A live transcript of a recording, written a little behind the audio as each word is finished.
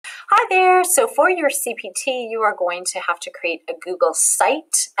Hi there. So for your CPT, you are going to have to create a Google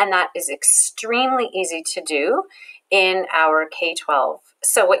site, and that is extremely easy to do in our K-12.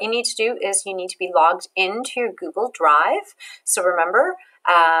 So what you need to do is you need to be logged into your Google Drive. So remember,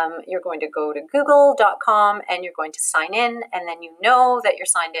 you're going to go to google.com and you're going to sign in, and then you know that you're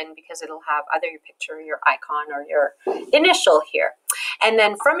signed in because it'll have either your picture, your icon, or your initial here. And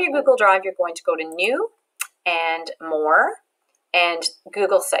then from your Google Drive, you're going to go to New and More and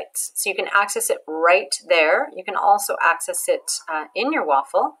Google Sites. So you can access it right there. You can also access it in your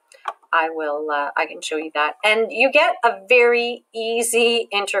waffle. I can show you that. And you get a very easy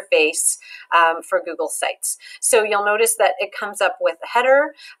interface for Google Sites. So you'll notice that it comes up with a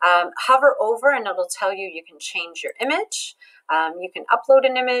header. Hover over and it'll tell you you can change your image. You can upload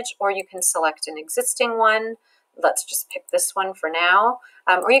an image or you can select an existing one. Let's just pick this one for now.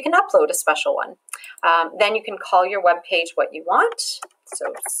 Or you can upload a special one. Then you can call your web page what you want. So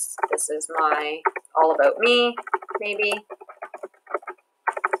this is my All About Me, maybe.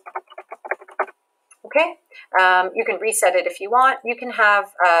 Okay, you can reset it if you want. You can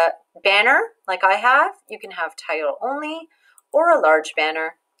have a banner like I have. You can have title only or a large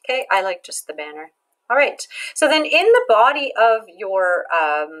banner. Okay, I like just the banner. All right, so then in the body of your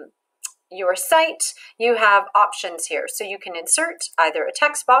site, you have options here. So you can insert either a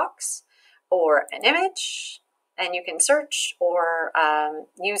text box or an image, and you can search or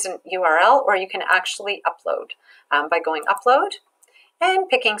use an URL, or you can actually upload by going upload and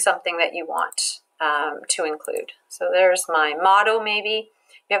picking something that you want to include. So there's my motto maybe.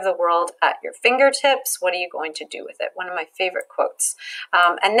 You have the world at your fingertips. What are you going to do with it? One of my favorite quotes.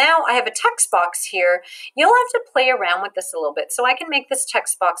 And now I have a text box here. You'll have to play around with this a little bit. So I can make this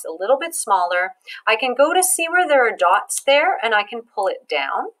text box a little bit smaller. I can go to see where there are dots there and I can pull it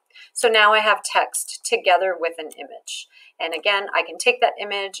down. So now I have text together with an image. And again, I can take that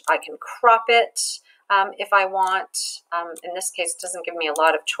image, I can crop it if I want. In this case, it doesn't give me a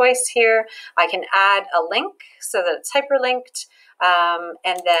lot of choice here. I can add a link so that it's hyperlinked.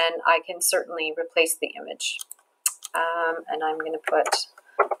 And then I can certainly replace the image. And I'm going to put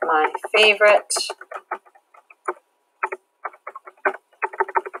my favorite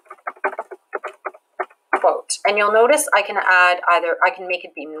quote. And you'll notice I can add I can make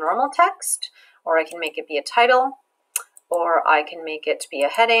it be normal text, or I can make it be a title, or I can make it be a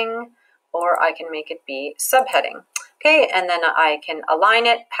heading, or I can make it be subheading. Okay, and then I can align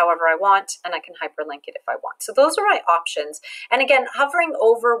it however I want, and I can hyperlink it if I want. So those are my options. And again, hovering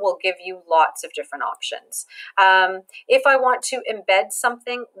over will give you lots of different options. If I want to embed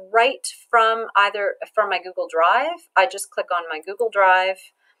something right from my Google Drive, I just click on my Google Drive,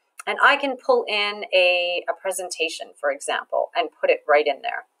 and I can pull in a presentation, for example, and put it right in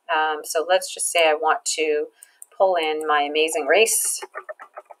there. So let's just say I want to pull in my Amazing Race,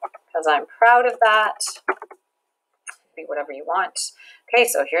 because I'm proud of that. Be whatever you want. Okay,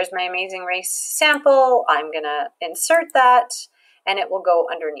 so here's my Amazing Race sample. I'm gonna insert that and it will go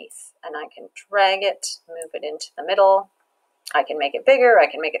underneath, and I can drag it, move it into the middle. I can make it bigger, I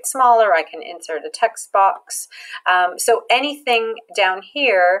can make it smaller, I can insert a text box. So anything down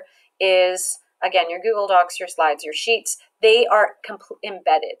here is, again, your Google Docs, your slides, your sheets, they are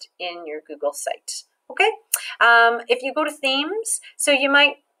embedded in your Google site. Okay, if you go to themes, so you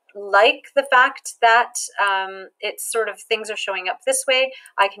might like the fact that it's sort of things are showing up this way.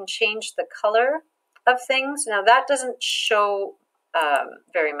 I can change the color of things. Now that doesn't show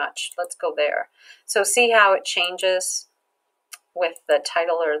very much. Let's go there. So see how it changes with the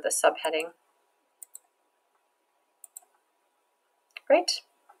title or the subheading. Great.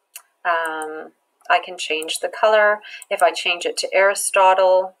 I can change the color. If I change it to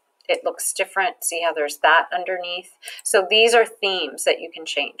Aristotle, it looks different. See how there's that underneath? So these are themes that you can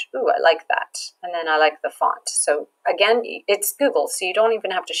change. Ooh, I like that. And then I like the font. So again, it's Google, so you don't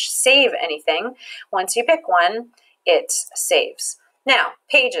even have to save anything. Once you pick one, it saves. Now,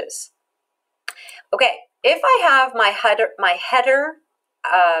 pages. Okay, if I have my header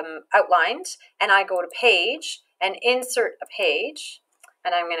outlined, and I go to page and insert a page,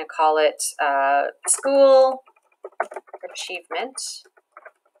 and I'm going to call it School Achievement,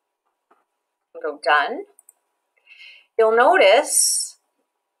 go done, you'll notice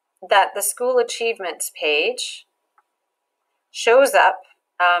that the School Achievements page shows up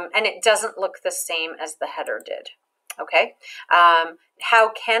and it doesn't look the same as the header did. Okay,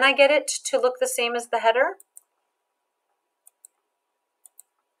 how can I get it to look the same as the header?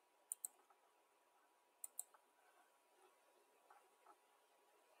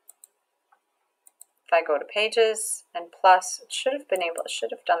 If I go to pages and plus, it should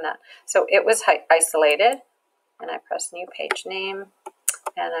have done that. So it was isolated, and I press new page name.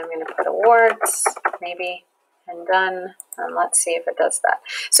 And I'm going to put awards, maybe, and done. And let's see if it does that.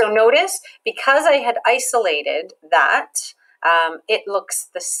 So notice, because I had isolated that, it looks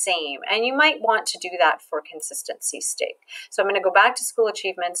the same. And you might want to do that for consistency's sake. So I'm going to go back to school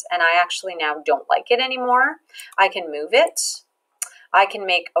achievements, and I actually now don't like it anymore. I can move it. I can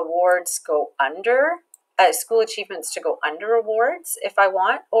make awards go under, school achievements to go under awards if I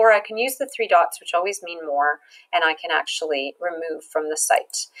want, or I can use the 3 dots, which always mean more, and I can actually remove from the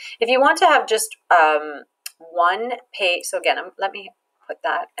site. If you want to have just one page, so again, let me put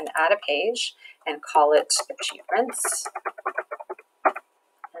that and add a page and call it achievements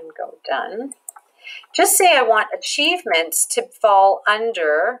and go done. Just say I want achievements to fall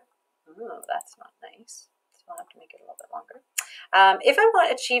under, oh, that's not nice. So I'll have to make it a little bit longer. If I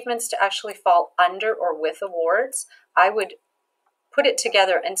want achievements to actually fall under or with awards, I would put it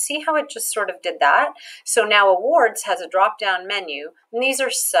together and see how it just sort of did that. So now awards has a drop-down menu, and these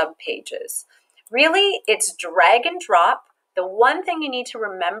are sub-pages. Really, it's drag and drop. The one thing you need to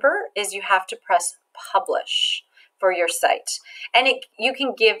remember is you have to press publish for your site. And you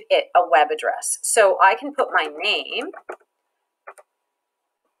can give it a web address. So I can put my name,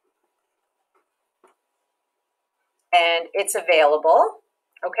 and it's available,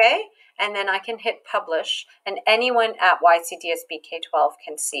 okay? And then I can hit publish, and anyone at YCDSB K-12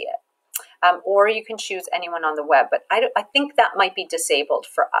 can see it. Or you can choose anyone on the web, but I think that might be disabled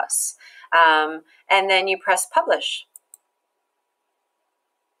for us. And then you press publish.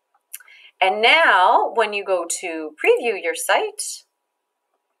 And now when you go to preview your site,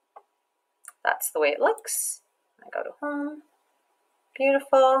 that's the way it looks. I go to home,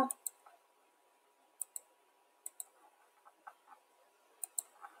 beautiful.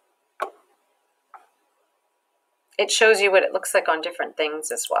 It shows you what it looks like on different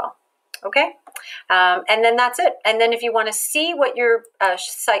things as well. Okay, and then that's it. And then if you want to see what your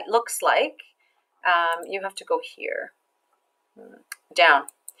site looks like, you have to go here, down,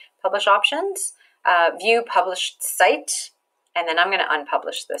 publish options, view published site, and then I'm going to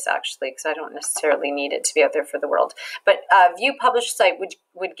unpublish this actually because I don't necessarily need it to be out there for the world. But view published site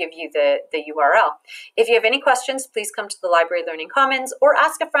would give you the URL. If you have any questions, please come to the Library Learning Commons or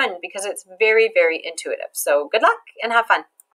ask a friend because it's very, very intuitive. So good luck and have fun.